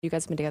You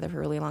guys have been together for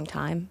a really long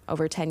time,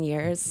 over 10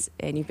 years,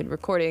 and you've been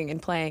recording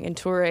and playing and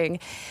touring.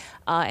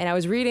 And I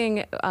was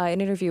reading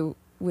an interview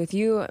with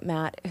you,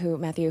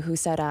 Matthew, who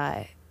said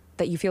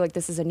that you feel like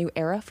this is a new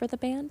era for the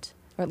band,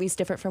 or at least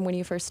different from when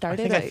you first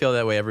started. I think I feel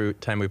that way every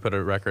time we put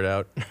a record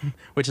out,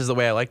 which is the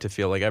way I like to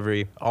feel. Like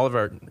all of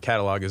our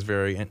catalog is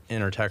very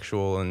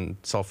intertextual and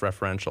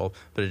self-referential,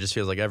 but it just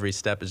feels like every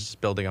step is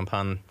just building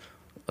upon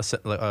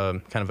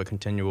kind of a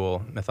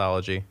continual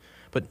mythology.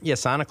 But yeah,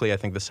 sonically, I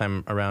think this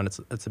time around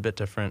it's a bit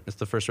different. It's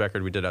the first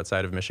record we did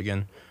outside of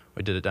Michigan.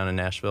 We did it down in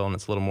Nashville, and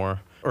it's a little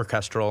more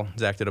orchestral.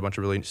 Zach did a bunch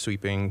of really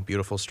sweeping,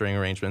 beautiful string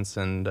arrangements,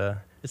 and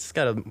it's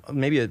got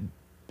maybe a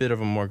bit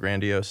of a more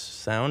grandiose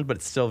sound, but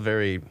it's still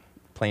very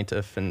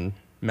plaintive and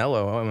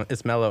mellow.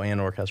 It's mellow and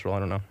orchestral. I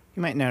don't know.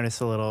 You might notice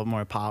a little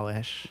more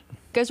polish. You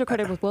guys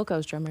recorded with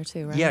Wilco's drummer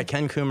too, right? Yeah,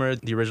 Ken Coomer,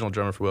 the original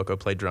drummer for Wilco,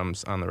 played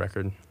drums on the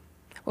record.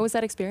 What was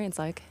that experience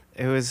like?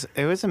 It was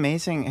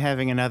amazing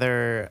having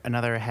another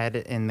head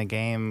in the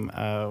game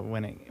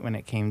when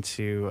it came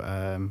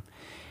to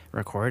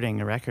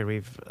recording a record.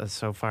 We've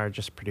so far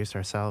just produced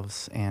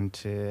ourselves, and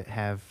to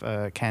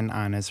have Ken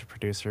on as a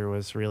producer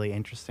was really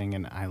interesting,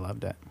 and I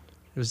loved it.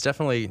 It was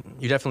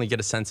you definitely get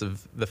a sense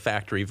of the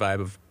factory vibe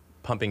of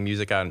pumping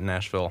music out in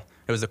Nashville.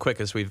 It was the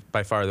quickest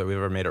by far that we've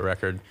ever made a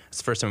record. It's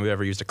the first time we've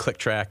ever used a click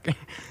track.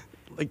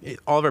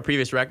 Like all of our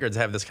previous records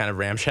have this kind of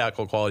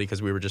ramshackle quality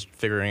because we were just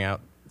figuring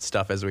out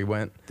stuff as we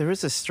went. There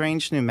was a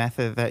strange new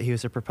method that he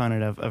was a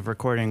proponent of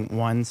recording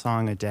one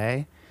song a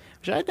day,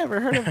 which I'd never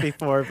heard of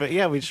before. But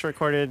yeah, we just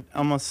recorded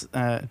almost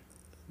an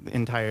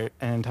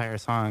entire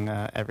song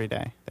every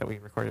day that we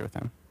recorded with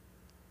him.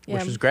 Yeah.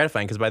 Which was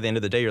gratifying because by the end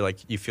of the day,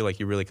 you feel like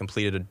you really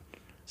completed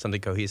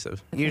something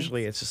cohesive.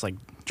 Usually it's just like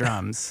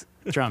drums,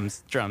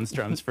 drums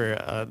for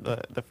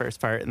the first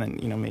part, and then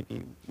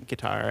maybe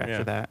guitar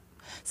after that.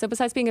 So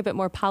besides being a bit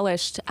more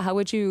polished, how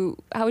would you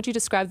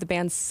describe the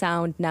band's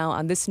sound now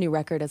on this new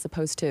record as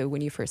opposed to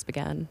when you first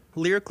began?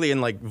 Lyrically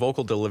and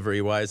vocal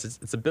delivery wise,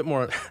 it's a bit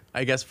more,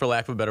 I guess for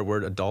lack of a better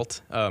word,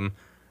 adult.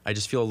 I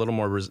just feel a little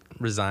more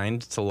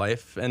resigned to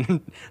life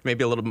and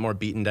maybe a little bit more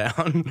beaten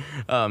down.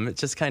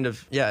 It's just kind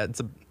of, a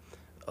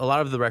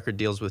lot of the record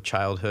deals with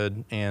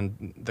childhood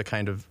and the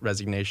kind of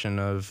resignation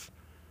of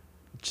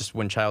just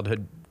when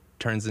childhood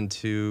turns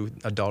into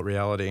adult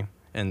reality,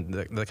 and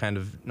the kind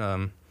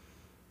of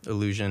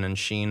illusion and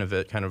sheen of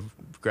it kind of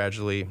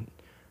gradually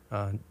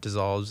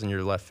dissolves, and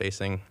you're left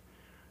facing.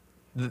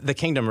 The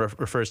Kingdom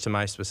refers to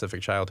my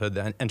specific childhood.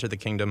 The Enter the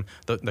Kingdom,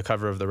 the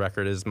cover of the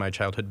record, is my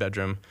childhood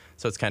bedroom.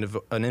 So it's kind of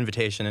an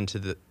invitation into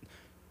the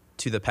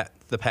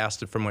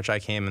past from which I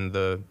came, and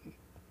the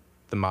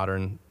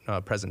modern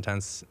present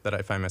tense that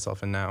I find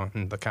myself in now,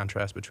 and the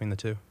contrast between the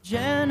two.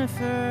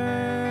 Jennifer,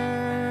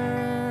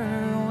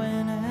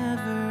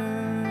 whenever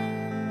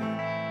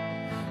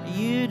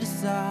you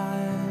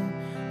decide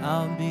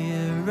I'll be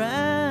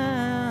around.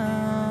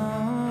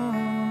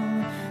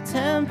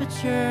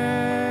 Temperature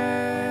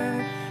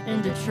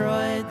in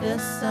Detroit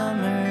this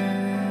summer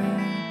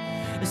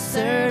is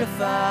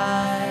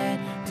certified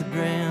to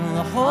bring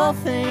the whole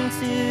thing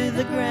to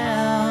the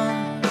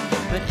ground.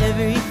 But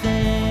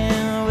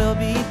everything will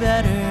be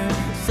better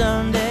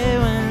someday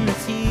when the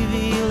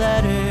TV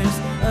letters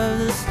of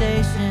the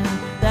station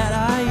that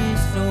I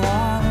used to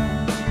watch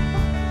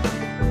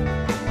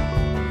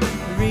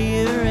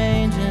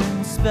rearrange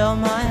and spell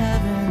my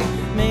heaven.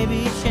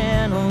 Maybe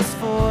channels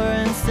 4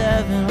 and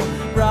 7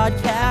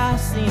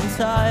 broadcast the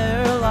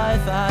entire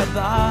life I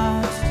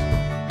botched.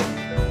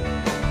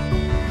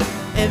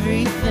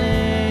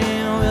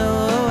 Everything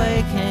will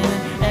awaken,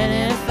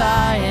 and if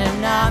I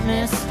am not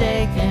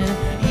mistaken,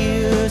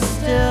 you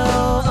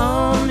still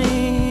owe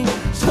me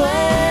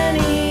 $27.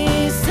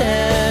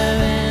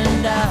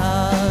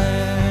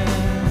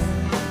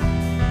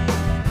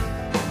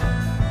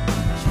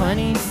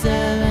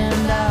 $27.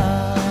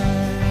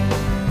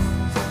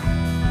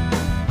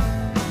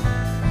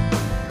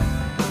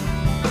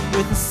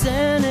 With the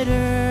senator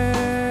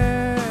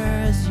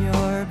as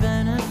your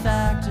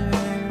benefactor,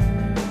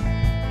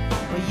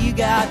 well, you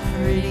got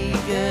pretty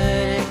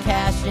good at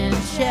cashing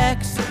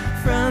checks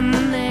from the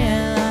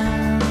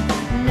man.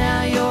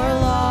 Now you're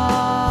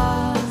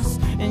lost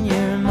in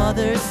your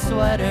mother's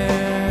sweater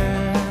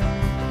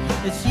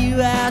that you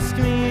asked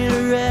me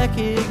to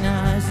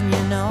recognize, and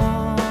you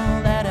know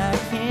that I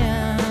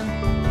can.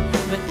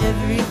 But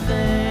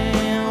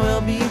everything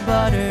will be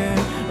butter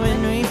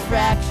when we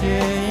fracture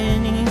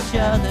in each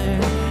other,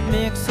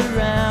 mix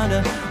around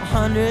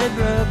 100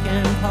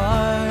 broken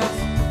parts.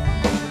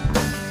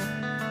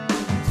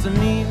 So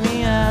meet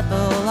me at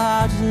the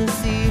lodge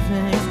this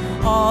evening.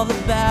 All the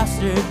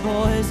bastard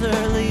boys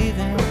are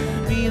leaving.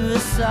 Be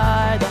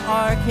beside the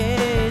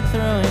arcade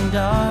throwing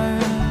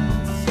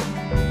darts.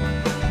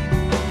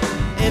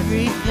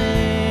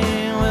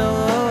 Everything will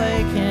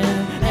awaken,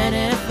 and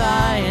if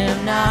I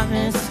am not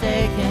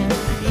mistaken,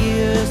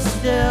 you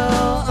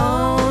still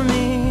owe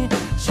me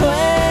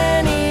 $27.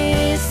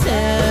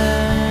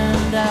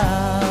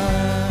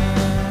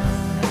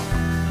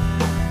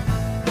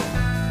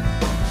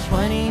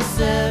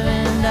 $27.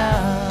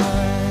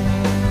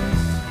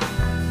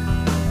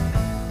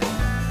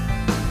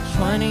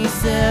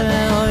 27,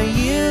 well,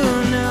 you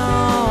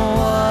know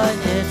what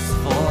it's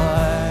for.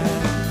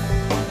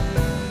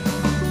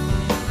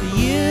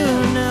 You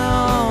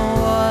know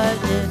what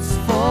it's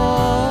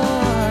for.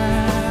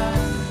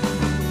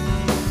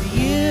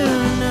 You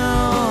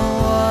know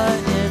what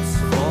it's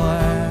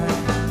for.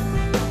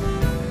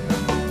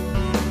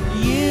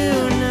 You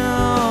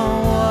know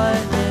what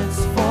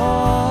it's for.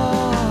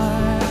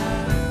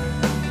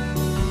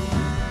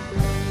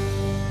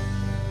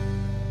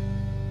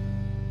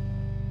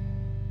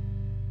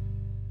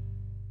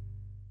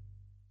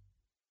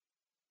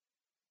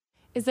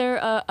 Is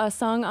there a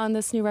song on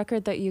this new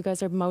record that you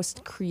guys are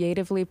most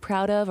creatively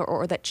proud of,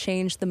 or that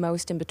changed the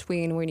most in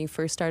between when you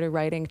first started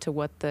writing to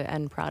what the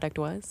end product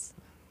was?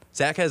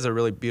 Zach has a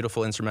really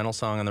beautiful instrumental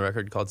song on the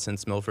record called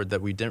Since Milford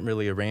that we didn't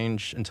really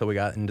arrange until we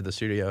got into the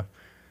studio.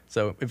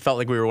 So it felt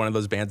like we were one of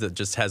those bands that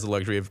just has the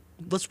luxury of,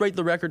 let's write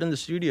the record in the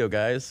studio,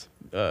 guys.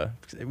 So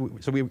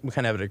we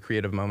kind of had a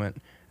creative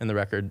moment in the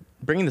record.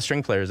 Bringing the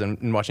string players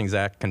and watching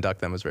Zach conduct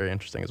them was very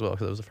interesting as well,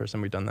 because it was the first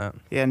time we'd done that.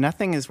 Yeah,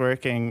 nothing is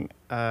working.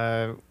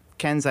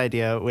 Ken's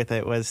idea with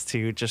it was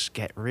to just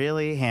get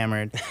really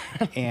hammered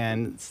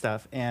and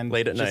stuff, and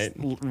Late at night.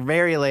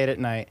 Very late at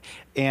night,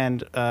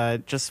 and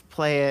just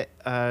play it.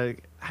 I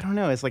don't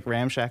know, as like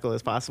ramshackle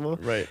as possible.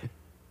 Right.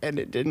 And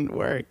it didn't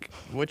work,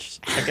 Which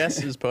I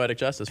guess is poetic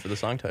justice for the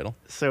song title.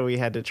 so we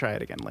had to try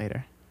it again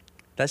later.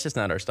 That's just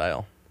not our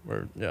style.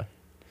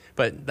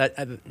 But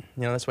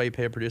that's why you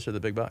pay a producer the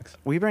big bucks.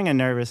 We bring a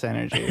nervous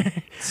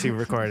energy to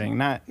recording,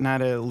 not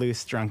a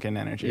loose, drunken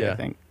energy. Yeah. I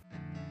think.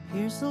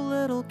 Here's a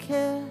little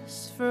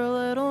kiss for a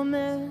little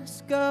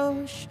Miss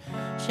Gauche,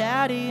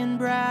 chatty and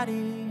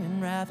bratty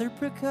and rather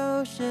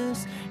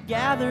precocious.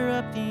 Gather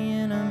up the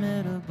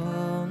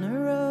inimitable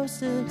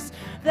neurosis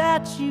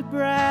that you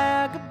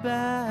brag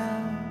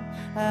about.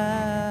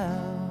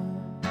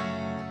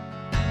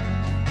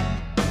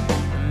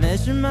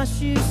 Measure my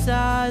shoe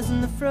size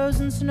in the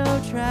frozen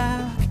snow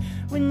track.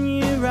 When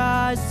you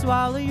rise,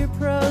 swallow your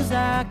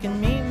Prozac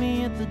and meet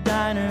me at the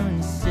diner when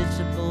you stitch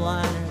up the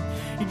liner.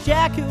 Your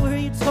jacket where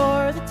you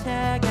tore the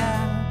tag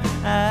out.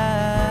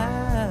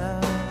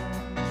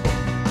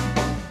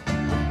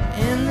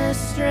 In this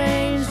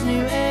strange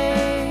new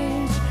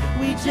age,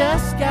 we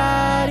just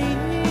got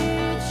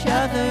each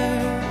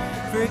other.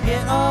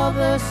 Forget all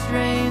the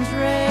strange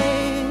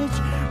rage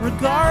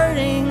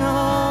regarding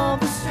all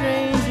the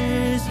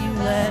strangers you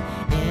let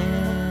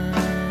in.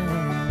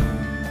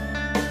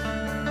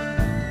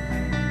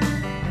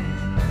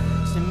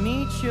 To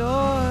meet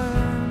your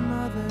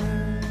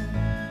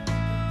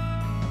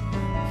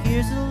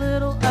here's a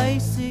little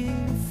icy,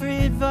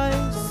 free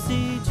advice.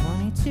 See,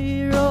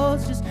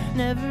 22-year-olds just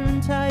never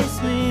entice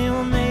me.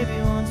 Well,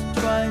 maybe once or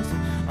twice,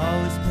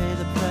 always pay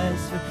the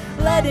price for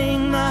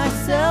letting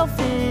myself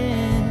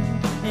in.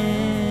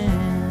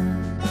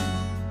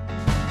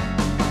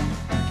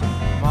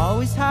 I'm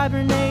always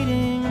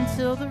hibernating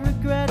until the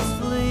regrets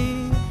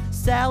flee.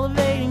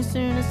 Salivating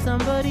soon as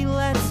somebody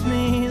lets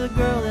me. The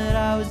girl that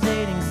I was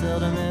dating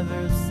seldom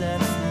ever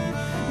upsets me.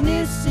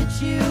 New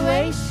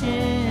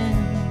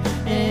situation.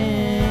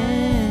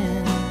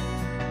 In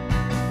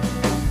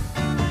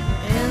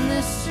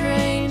this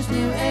strange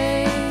new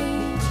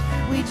age,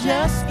 we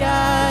just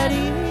got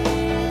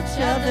each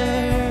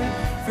other.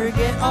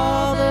 Forget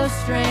all the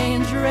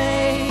strange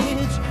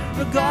rage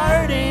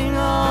regarding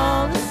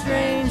all the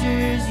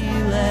strangers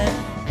you let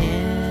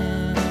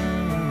in.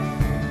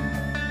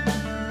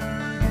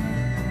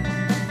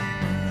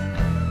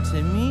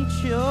 To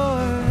meet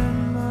your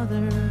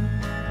mother.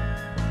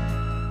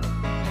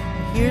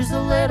 Here's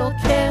a little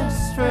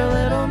kiss for a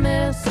little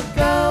Miss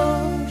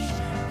Gauche.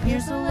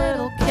 Here's a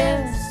little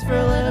kiss for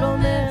a little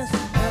Miss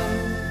Gauche.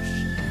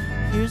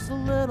 Here's a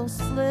little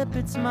slip,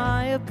 it's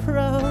my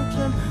approach.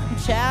 I'm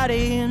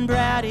chatty and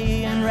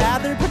bratty and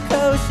rather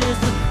precocious.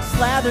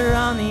 Slather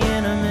on the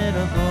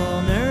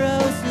inimitable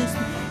neurosis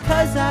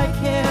because I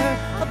care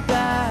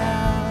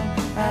about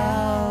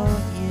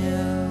you.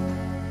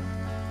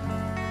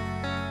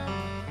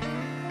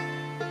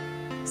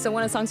 So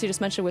one of the songs you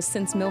just mentioned was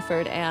Since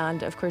Milford,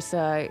 and of course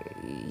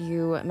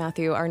you,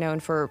 Matthew, are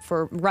known for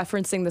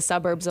referencing the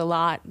suburbs a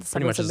lot, the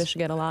suburbs of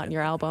Michigan a lot in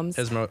your albums.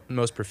 As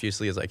most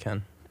profusely as I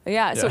can.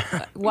 Yeah, so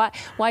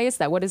why is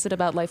that? What is it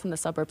about life in the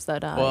suburbs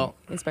that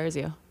inspires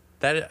you?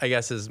 That, I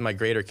guess, is my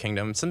greater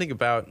kingdom. Something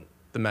about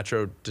the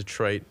Metro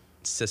Detroit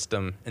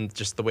system and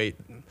just the way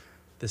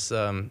this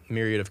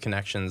myriad of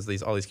connections,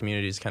 all these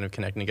communities kind of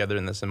connecting together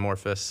in this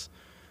amorphous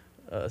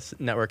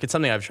network. It's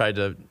something I've tried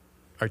to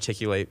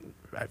articulate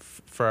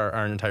for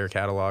our entire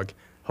catalog.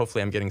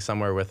 Hopefully I'm getting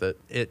somewhere with it.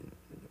 It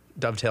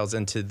dovetails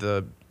into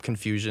the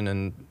confusion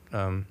and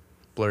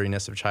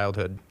blurriness of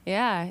childhood.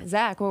 Yeah,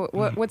 Zach,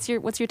 what's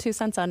your 2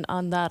 cents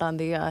on that, on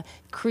the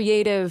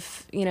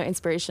creative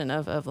inspiration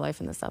of life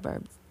in the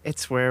suburbs?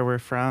 It's where we're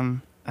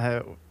from.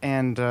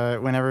 And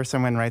whenever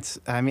someone writes,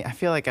 I mean, I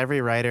feel like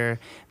every writer,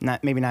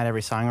 maybe not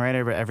every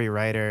songwriter, but every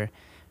writer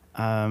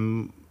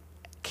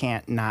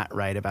can't not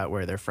write about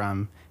where they're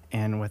from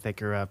and what they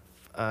grew up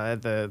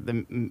Time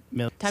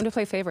to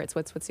play favorites.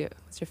 What's your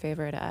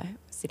favorite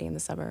city in the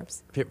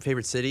suburbs?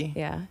 Favorite city?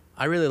 Yeah.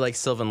 I really like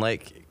Sylvan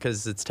Lake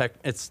because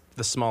it's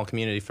the small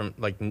community from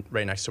like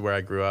right next to where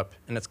I grew up,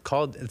 and it's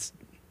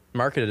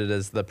marketed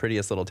as the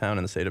prettiest little town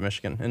in the state of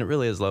Michigan, and it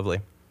really is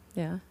lovely.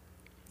 Yeah.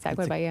 Zach,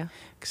 what about you?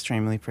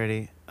 Extremely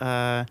pretty.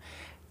 I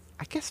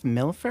guess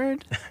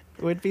Milford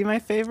would be my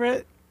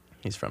favorite.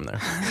 He's from there.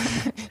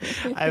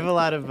 I have a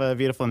lot of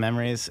beautiful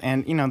memories,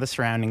 and the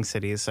surrounding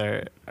cities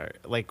are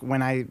like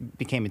when I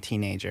became a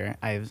teenager.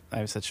 I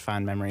have such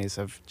fond memories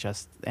of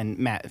and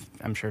Matt,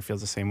 I'm sure,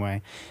 feels the same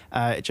way.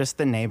 Just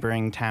the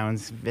neighboring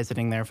towns,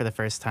 visiting there for the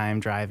first time,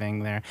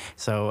 driving there.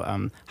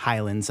 So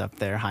Highlands up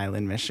there,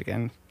 Highland,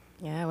 Michigan.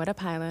 Yeah, what up,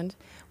 Highland?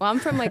 Well, I'm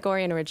from Lake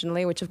Orion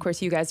originally, which of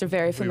course you guys are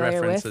very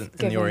familiar we reference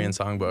with. in the Orion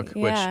Songbook,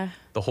 yeah. which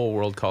the whole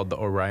world called the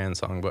Orion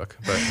Songbook.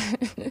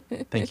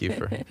 But thank you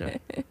for. Yeah.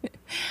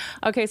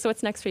 Okay, so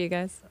what's next for you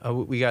guys?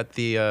 We got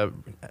the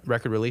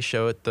record release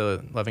show at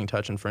the Loving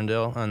Touch in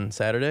Ferndale on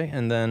Saturday,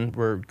 and then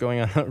we're going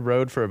on the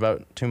road for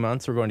about 2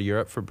 months. We're going to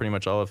Europe for pretty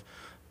much all of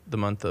the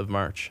month of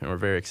March, and we're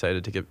very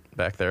excited to get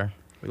back there.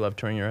 We love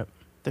touring Europe.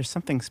 There's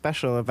something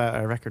special about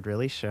our record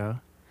release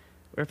show.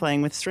 We're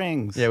playing with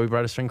strings. Yeah, we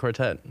brought a string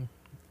quartet.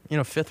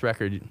 5th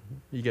record,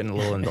 you're getting a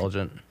little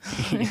indulgent.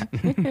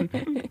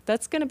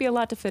 That's going to be a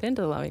lot to fit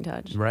into the Loving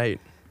Touch. Right.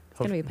 It's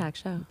going to be a packed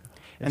show.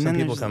 If some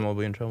people come, we'll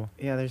be in trouble.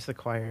 Yeah, there's the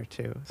choir,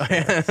 too. So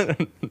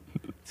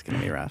it's going to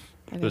be rough.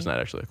 There's not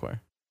actually a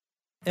choir.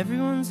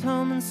 Everyone's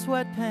home in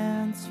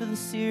sweatpants for the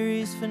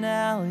series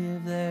finale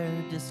of their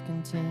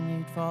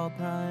discontinued fall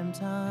prime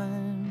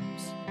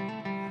times.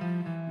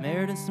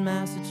 Meredith,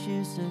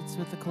 Massachusetts,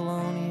 with the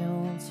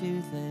colonial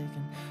toothache,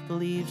 and the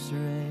leaves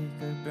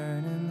rake are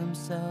burning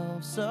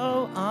themselves.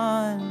 So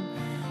I'm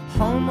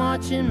home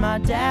watching my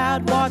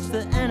dad watch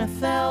the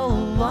NFL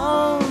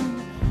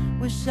alone.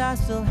 Wish I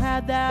still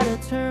had that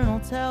eternal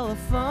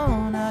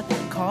telephone. I'd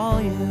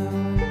call you.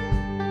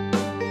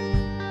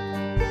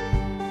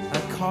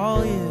 I'd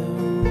call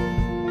you.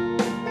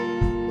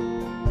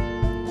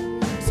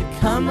 So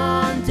come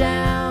on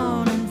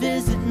down and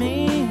visit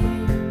me.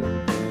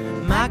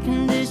 My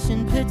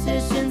condition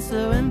petition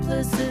so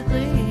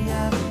implicitly.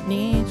 I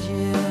need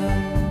you.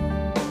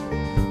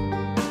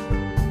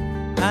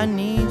 I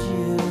need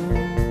you.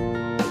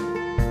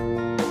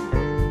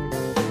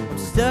 I'm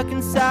stuck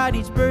inside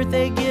each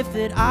birthday gift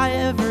that I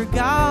ever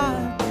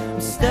got.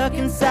 I'm stuck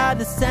inside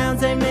the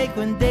sounds they make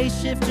when they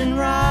shift and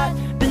ride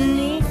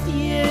beneath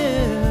you.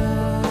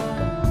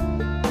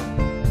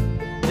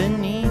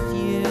 Beneath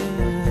you.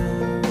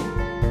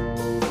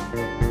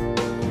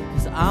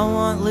 'Cause I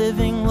want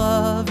living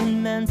love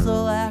and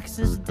mental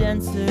access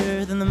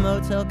denser than the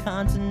Motel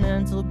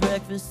Continental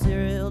breakfast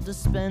cereal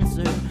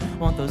dispenser.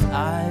 Want those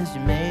eyes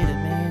you made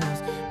at me,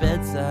 those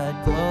bedside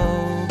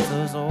globes,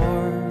 those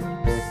orbs.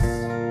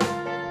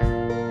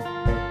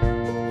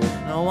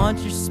 And I want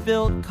your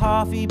spilt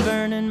coffee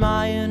burning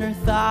my inner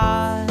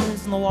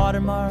thighs, and the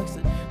watermarks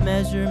that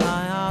measure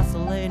my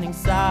oscillating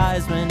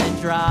size when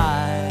it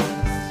dries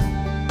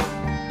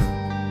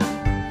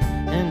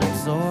and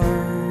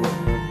absorbs.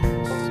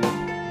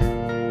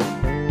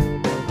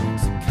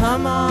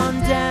 Come on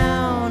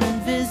down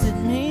and visit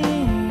me.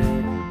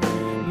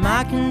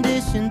 My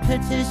condition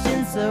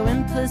petition so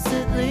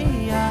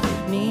implicitly. I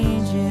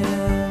need you.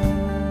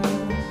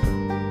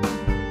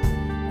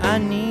 I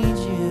need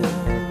you.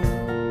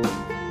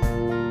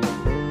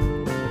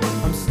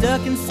 I'm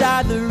stuck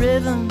inside the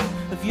rhythm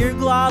of your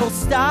glottal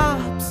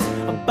stops.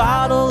 A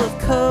bottle of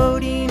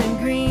codeine and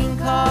green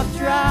cough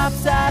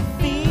drops. I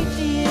feed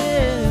you.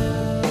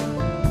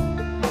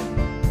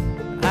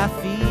 I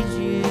feed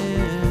you.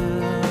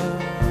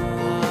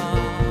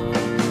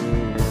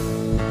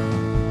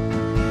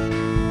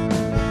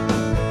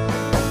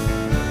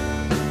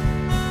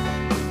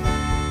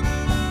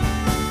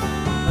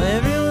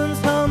 Everyone's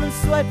home in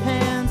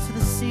sweatpants for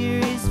the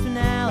series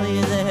finale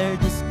of their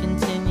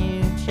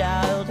discontinued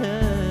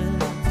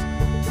childhoods.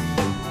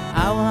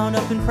 I wound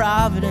up in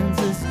Providence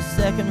as a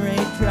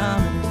second-rate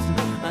dramatist.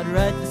 I'd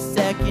write the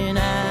second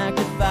act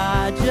if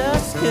I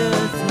just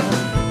could. So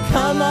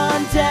come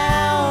on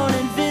down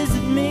and